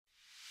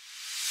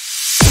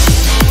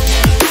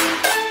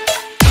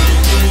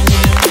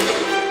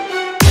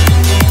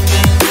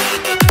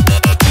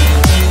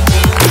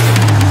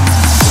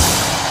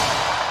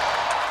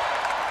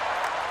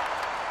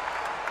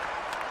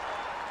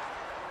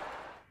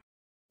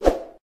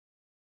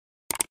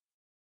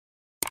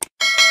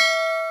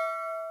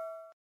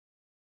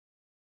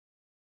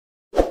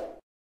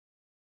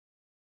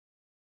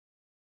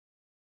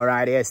All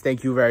right, yes,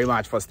 thank you very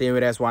much for staying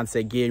with us once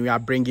again. We are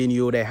bringing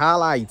you the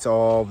highlights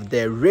of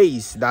the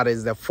race, that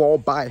is the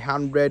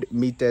 4x100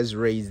 meters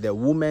race, the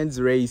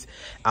women's race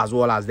as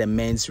well as the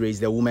men's race.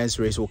 The women's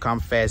race will come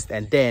first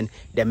and then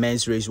the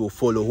men's race will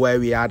follow, where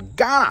we had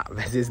Ghana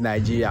versus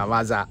Nigeria.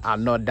 As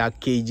another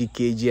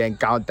kg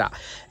encounter,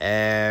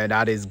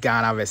 that is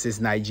Ghana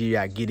versus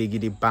Nigeria.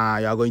 Giddy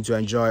bang. You are going to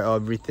enjoy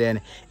everything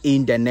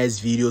in the next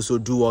video, so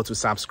do all to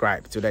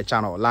subscribe to the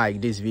channel,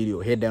 like this video,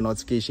 hit the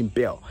notification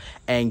bell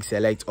and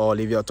select all.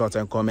 Leave your thoughts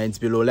and comments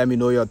below. Let me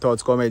know your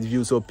thoughts, comments,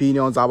 views,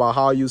 opinions about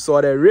how you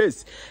saw the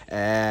race.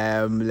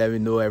 Let me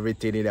know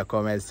everything in the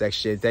comment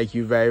section. Thank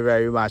you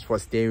very much for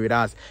staying with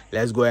us.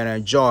 Let's go and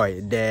enjoy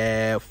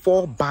the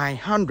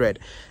 4x100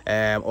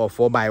 or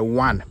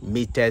 4x1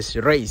 meters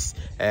race,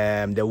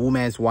 the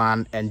women's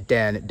one, and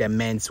then the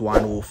men's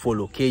one will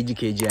follow.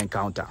 Kg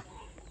encounter.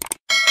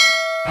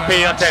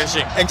 Pay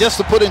attention. And just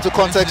to put into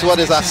context what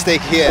is at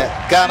stake here,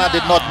 Ghana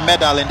did not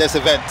medal in this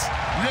event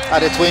at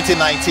the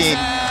 2019.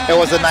 It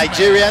was the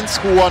Nigerians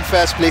who won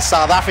first place,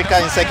 South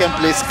Africa in second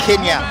place,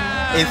 Kenya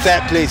in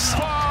third place.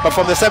 But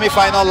from the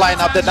semi-final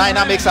lineup, the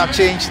dynamics have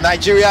changed.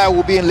 Nigeria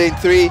will be in lane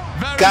 3,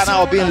 Ghana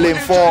will be in lane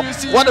 4.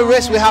 What a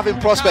race we have in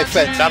prospect,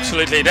 Fence.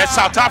 Absolutely. That's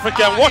South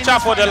Africa. And watch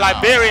out for the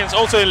Liberians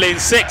also in lane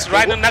 6,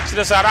 right next to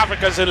the South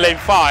Africans in lane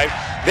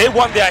 5. They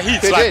won their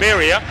heats,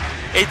 Liberia.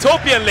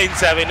 Ethiopia in lane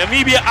 7,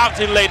 Namibia out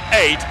in lane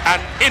 8,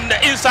 and in the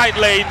inside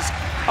lanes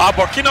are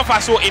Burkina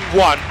Faso in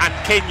 1 and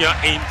Kenya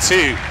in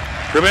 2.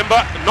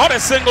 Remember, not a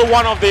single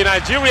one of the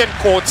Nigerian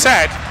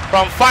quartet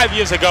from 5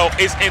 years ago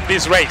is in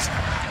this race.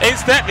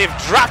 Instead, they've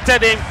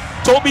drafted in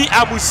Toby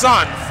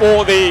Amusan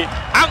for the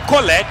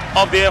anchor leg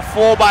of their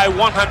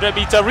 4x100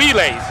 meter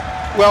relays.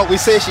 Well, we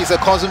say she's a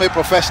consummate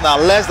professional.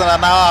 Less than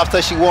an hour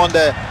after she won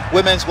the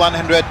women's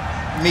 100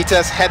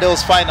 meters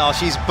hurdles final,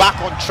 she's back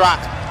on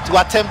track to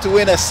attempt to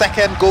win a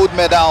second gold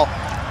medal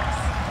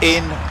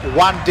in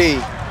one day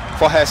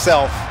for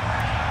herself.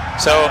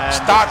 So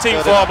starting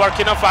for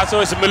Burkina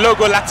Faso is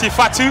Milogo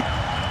Latifatu.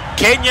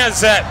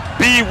 Kenya's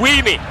B.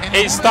 Winnie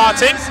is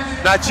starting.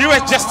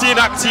 Nigeria's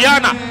Justina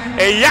Tiana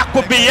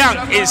Yakubi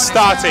Young is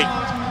starting.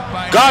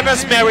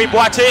 Ghana's Mary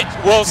Boate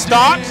will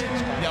start.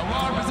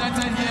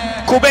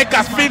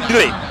 Kubeka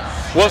Findlay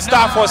will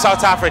start for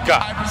South Africa.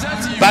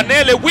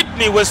 Banele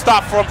Whitney will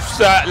start from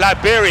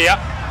Liberia.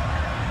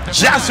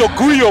 Jaso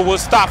Guyo will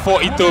start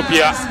for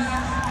Ethiopia.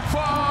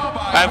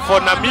 And for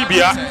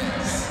Namibia,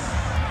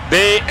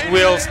 they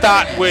will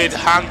start with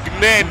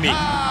Hangneni.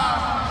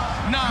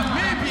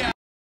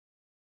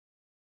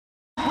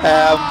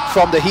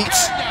 From the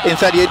heats in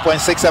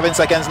 38.67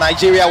 seconds,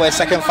 Nigeria were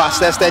second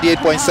fastest,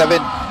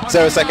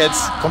 38.70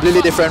 seconds.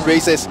 Completely different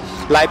races.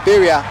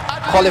 Liberia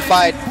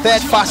qualified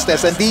third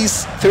fastest, and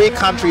these three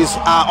countries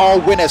are all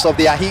winners of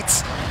their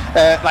heats.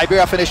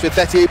 Liberia finished with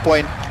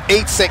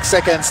 38.86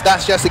 seconds.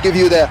 That's just to give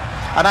you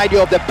an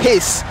idea of the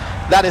pace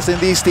that is in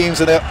these teams.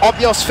 And the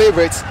obvious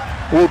favorites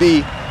will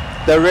be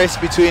the race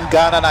between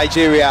Ghana,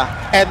 Nigeria,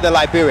 and the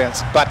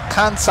Liberians. But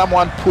can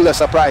someone pull a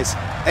surprise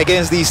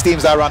against these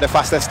teams that run the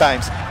fastest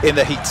times in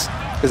the heats?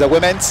 It's the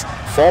women's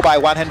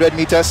 4x100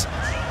 meters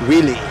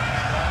relay.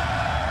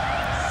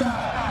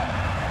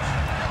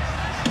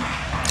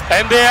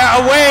 And they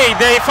are away.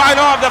 The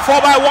final of the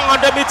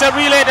 4x100 meter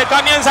relay. The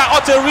Ghanaians are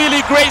off to a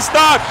really great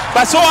start,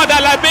 but so are the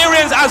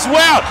Liberians as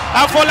well.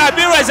 And for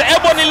Liberia, it's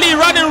Ebony Lee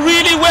running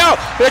really well.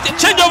 The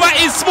changeover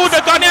is smooth.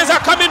 The Ghanaians are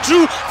coming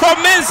through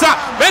from Mensah.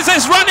 Mensah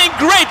is running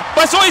great,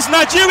 but so is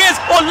Nigeria's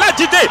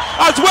Olajide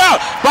as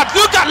well. But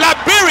look at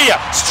Liberia.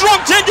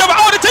 Strong changeover.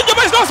 Oh, the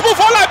changeover is not smooth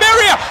for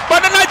Liberia, but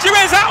the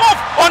Nigerians are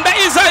off on the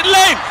inside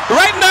lane.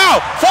 Right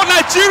now, for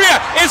Nigeria,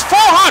 is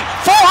Forhan.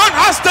 Forhan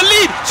has the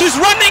lead. She's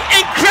running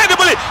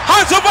incredibly.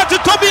 Hands over to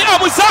Toby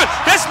Amusan.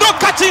 There's no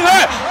catching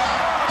her.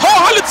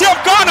 Wholeheartedly of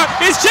Ghana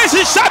is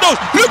chasing shadows.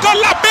 Look at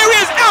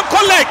Liberia's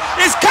anchor leg.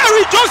 Is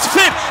Carrie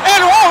Josephine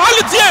and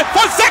wholeheartedly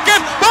for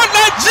second. But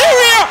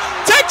Nigeria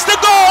takes the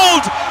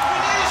gold.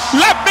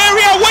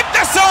 Liberia with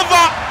the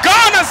silver.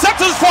 Ghana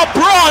settles for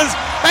bronze.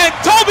 And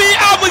Toby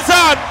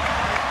Amusan,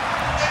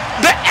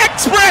 the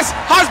Express,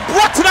 has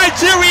brought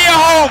Nigeria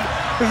home.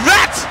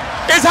 That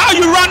is how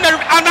you run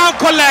an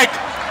anchor leg.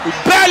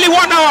 Barely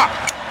 1 hour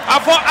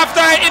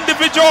after an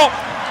individual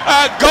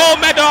gold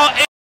medal.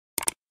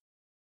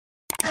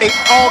 It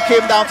all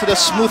came down to the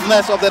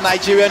smoothness of the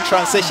Nigerian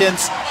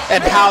transitions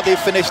and how they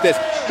finished this.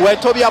 When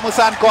Toby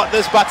Amusan got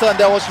this button,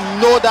 there was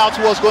no doubt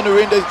who was going to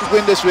win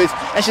this race,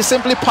 and she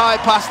simply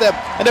powered past them.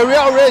 And the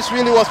real race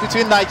really was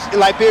between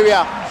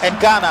Liberia and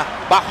Ghana,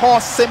 but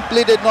Horse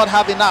simply did not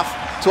have enough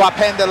to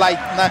append the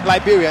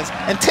Liberians.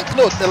 And take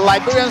note, the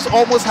Liberians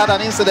almost had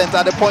an incident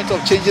at the point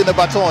of changing the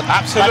baton.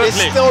 Absolutely. But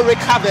they still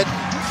recovered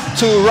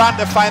to run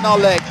the final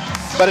leg.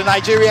 But the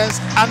Nigerians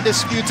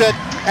undisputed,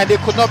 and they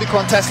could not be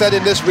contested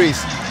in this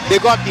race. They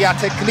got their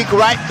technique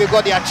right, they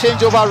got their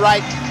changeover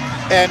right,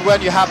 and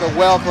when you have a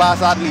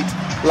world-class athlete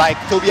like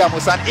Toby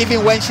Amusan,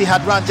 even when she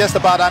had run just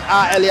about an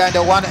hour earlier in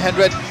the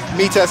 100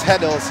 meters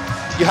hurdles,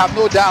 you have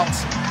no doubt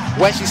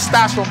when she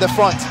starts from the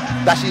front,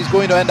 that she's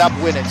going to end up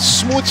winning.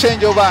 Smooth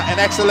changeover and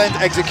excellent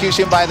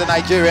execution by the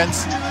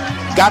Nigerians.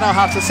 Ghana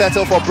have to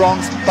settle for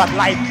bronze, but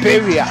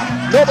Liberia,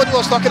 nobody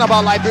was talking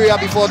about Liberia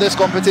before this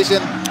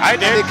competition. I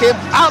did. And they came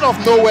out of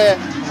nowhere,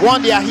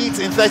 won their heats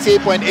in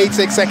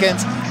 38.86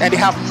 seconds, and they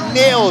have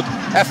nailed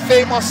a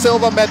famous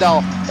silver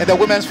medal in the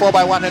women's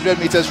 4x100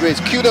 meters race.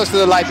 Kudos to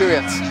the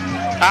Liberians.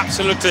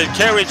 Absolutely.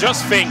 Kerry,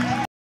 just think.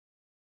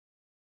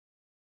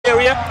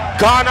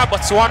 Ghana,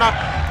 Botswana,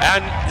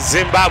 and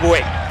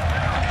Zimbabwe.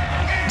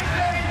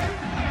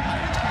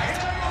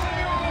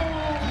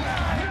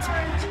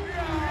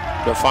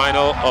 The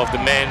final of the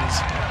men's.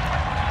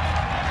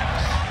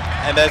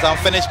 And there's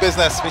unfinished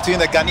business between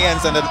the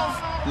Ghanaians and the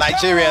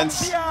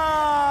Nigerians.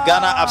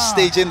 Ghana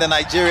upstaging the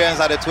Nigerians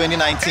at the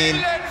 2019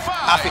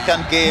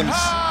 African Games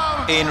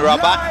in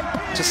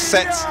Rabat to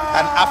set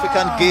an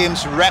African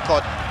Games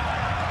record.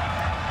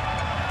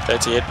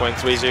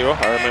 38.30,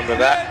 I remember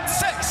that.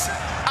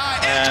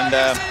 And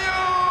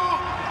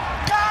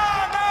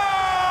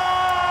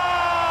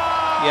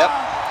yep.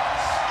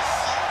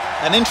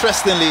 And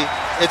interestingly,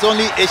 it's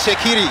only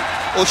Eshekiri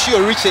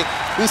Oshioriche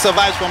who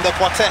survives from the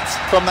quartet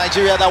from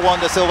Nigeria that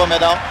won the silver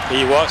medal.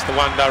 He was the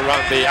one that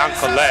ran the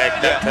ankle leg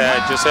that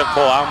Joseph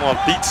Paul Amoah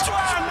beat.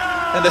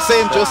 And the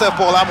same Joseph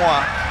Paul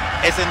Amoah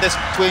is in this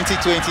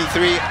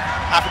 2023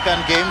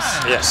 African Games.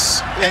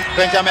 Yes.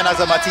 Benjamin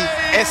Azamati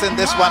is in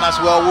this one as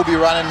well. We'll be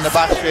running in the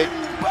back straight.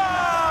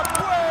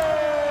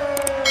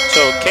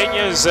 So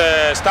Kenya's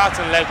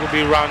starting leg will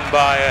be run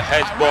by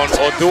Hezbon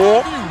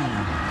Oduo,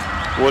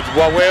 with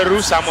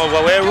Samuel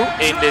Waweru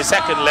in the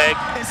second leg.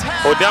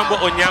 Odambo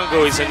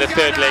Onyango is in the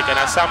third leg, and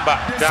Asamba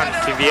Dan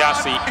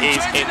Kiviasi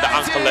is in the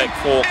ankle leg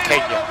for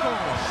Kenya.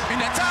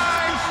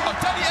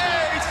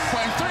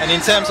 And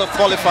in terms of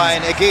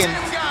qualifying, again,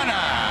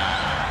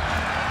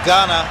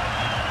 Ghana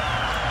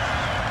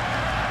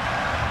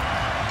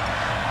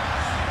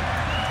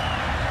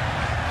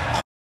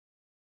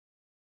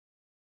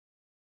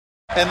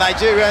and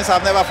Nigerians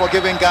have never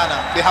forgiven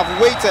Ghana. They have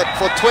waited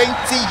for 20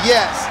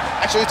 years,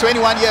 actually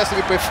 21 years to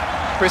be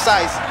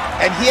precise.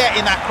 And here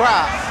in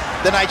Accra,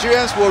 the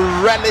Nigerians will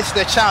relish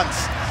the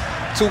chance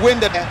to win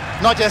the,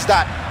 not just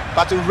that,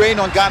 but to rain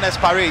on Ghana's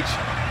parade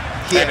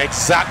here. And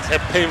exact a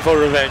painful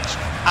revenge.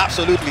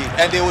 Absolutely,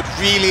 and they would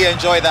really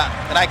enjoy that.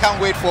 And I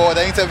can't wait for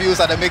the interviews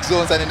at the mixed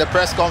zones and in the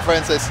press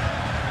conferences.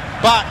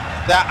 But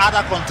there are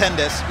other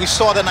contenders. We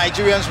saw the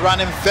Nigerians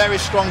running very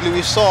strongly.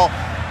 We saw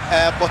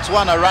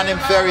Botswana running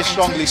very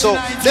strongly. So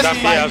this is,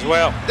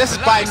 this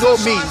is by no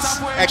means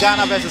a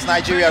Ghana versus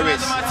Nigeria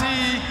race.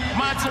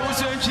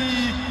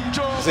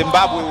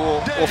 Zimbabwe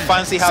will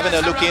fancy having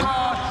a look in.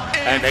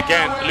 And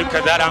again, look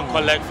at that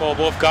ankle leg for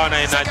both Ghana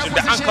and Nigeria.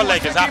 The ankle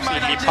leg is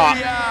absolutely packed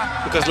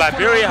because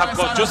Liberia have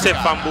got Joseph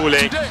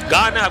Fambule,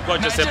 Ghana have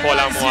got Joseph Paul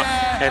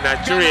Amoah, and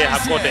Nigeria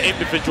have got the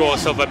individual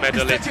silver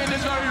medalist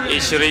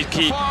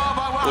Ishiriki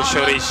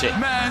Oshoriche.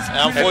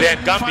 And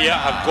then Gambia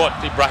have got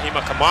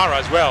Ibrahima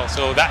Kamara as well.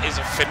 So that is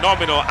a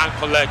phenomenal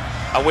ankle leg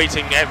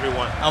awaiting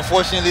everyone.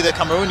 Unfortunately, the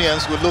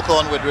Cameroonians will look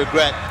on with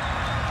regret.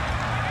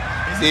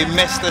 They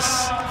missed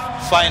this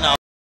final.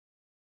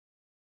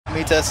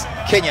 Meters,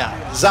 Kenya,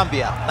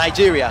 Zambia,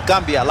 Nigeria,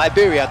 Gambia,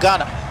 Liberia,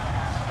 Ghana.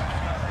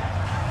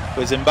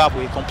 With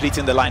Zimbabwe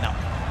completing the lineup.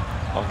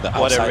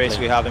 What a race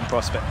we have in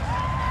prospect.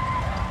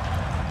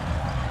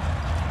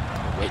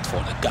 Wait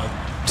for the gun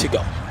to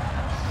go.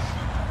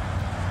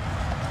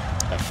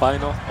 The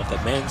final of the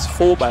men's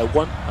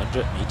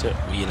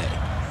 4x100 relay.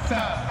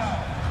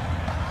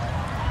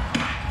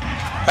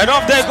 And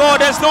off they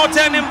go, there's no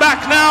turning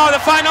back now.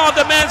 The final of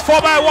the men's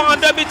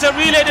 4x100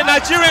 relay. The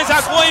Nigerians are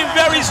going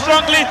very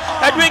strongly.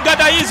 Edwin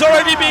Gadai is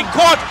already being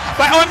caught,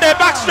 but on the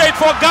back straight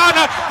for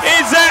Ghana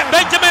is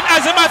Benjamin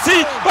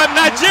Azamati. But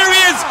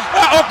Nigeria's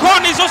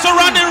Okon is also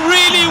running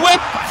really well.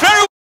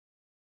 Very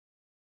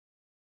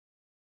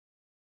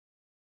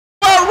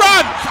well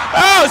run.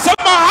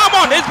 Somehow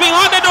Hammond is being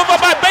handed over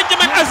by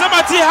Benjamin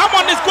Azamati.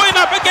 Hammond is going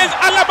up against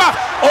Alaba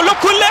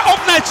Olukule of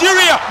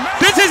Nigeria.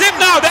 This is it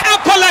now. The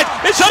ankle leg.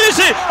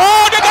 Ishoriche.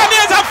 Oh, the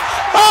Ghanaians have.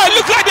 Oh, it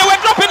looked like they were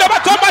dropping the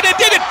baton, but they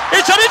did it.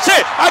 Ishoriche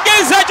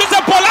against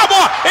Joseph Paul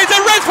Amoah. It's a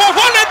race for 1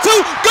 and 2.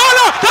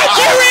 Ghana,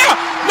 Nigeria.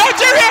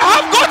 Nigeria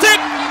have got it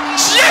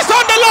just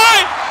on the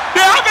line.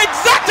 They have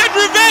exacted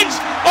revenge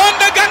on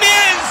the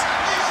Ghanaians,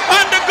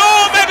 and the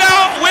gold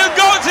medal will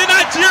go to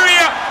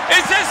Nigeria.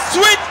 It's a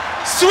sweet,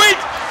 sweet,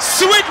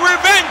 sweet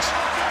revenge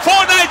for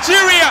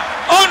Nigeria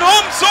on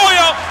home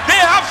soil. They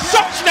have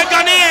shocked the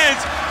Ghanaians.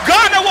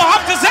 Ghana will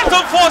have to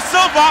settle for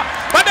silver,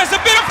 but there's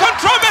a bit of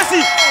controversy.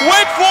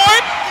 Wait for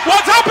it.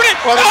 What's happening?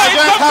 Well, the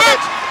Nigerians have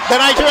it. The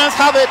Nigerians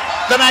have it.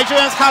 The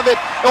Nigerians have it.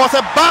 It was a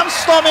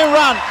barnstorming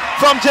run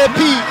from JP.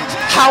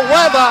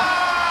 However,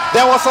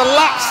 there was a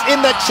lapse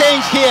in the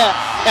change here,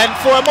 and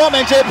for a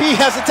moment JP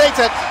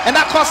hesitated, and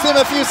that cost him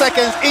a few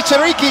seconds.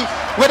 Ichiriki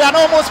with an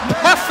almost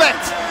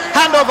perfect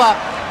handover,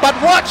 but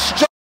watch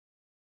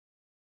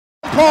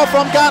Paul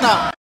from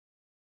Ghana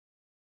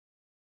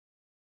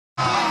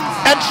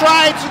and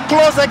tried to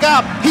close the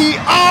gap. He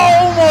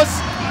almost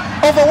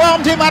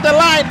overwhelmed him at the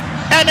line,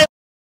 and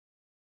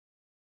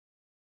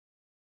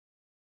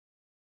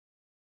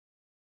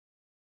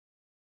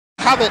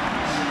have it.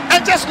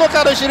 And just look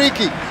at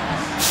Oshiriki,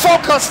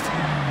 focused,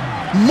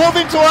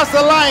 moving towards the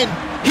line.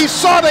 He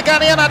saw the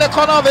Ghanaian at the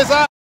corner of his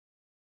eye.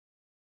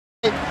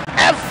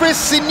 Every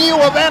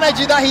sinew of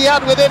energy that he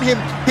had within him,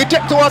 he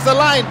took towards the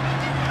line.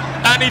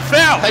 And he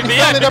fell. And he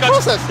fell in the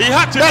process. He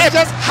had to That's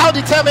dip. just how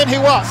determined he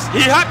was.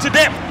 He had to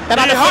dip. And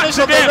at the finish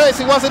of the race,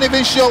 he wasn't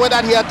even sure whether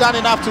he had done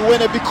enough to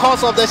win it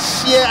because of the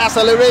sheer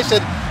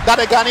acceleration that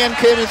the Ghanaian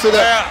came into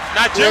the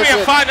Nigeria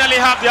finally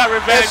have their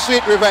revenge. A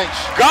sweet revenge.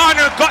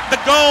 Ghana got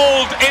the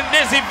gold in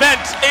this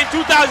event in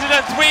 2003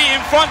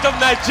 in front of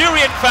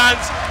Nigerian fans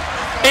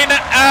in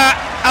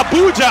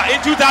Abuja in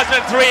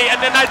 2003,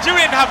 and the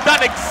Nigerians have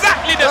done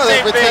exactly the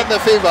same thing. They returned the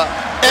favor,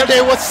 and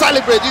they would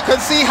celebrate. You can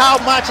see how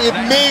much it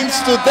means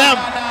to them.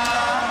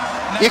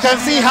 You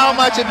can see how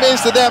much it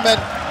means to them, and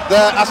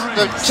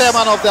the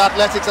chairman of the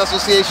Athletics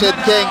Association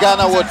here in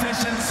Ghana would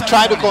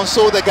try to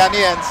console the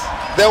Ghanaians.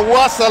 There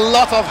was a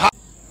lot of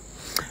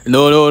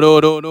No.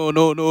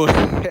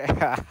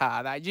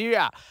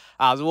 Nigeria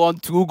has won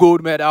 2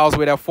 gold medals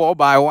with a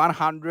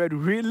 4x100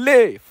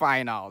 relay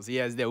finals.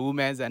 Yes, the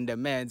women's and the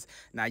men's.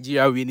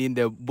 Nigeria winning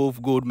the both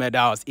gold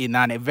medals in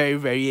a very,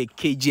 very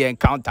cagey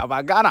encounter.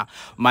 But Ghana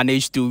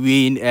managed to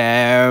win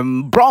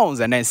bronze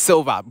and then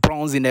silver.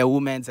 Bronze in the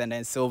women's and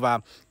then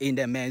silver in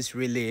the men's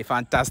relay.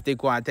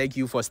 Fantastic one. Thank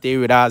you for staying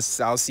with us.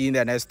 I'll see you in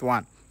the next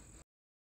one.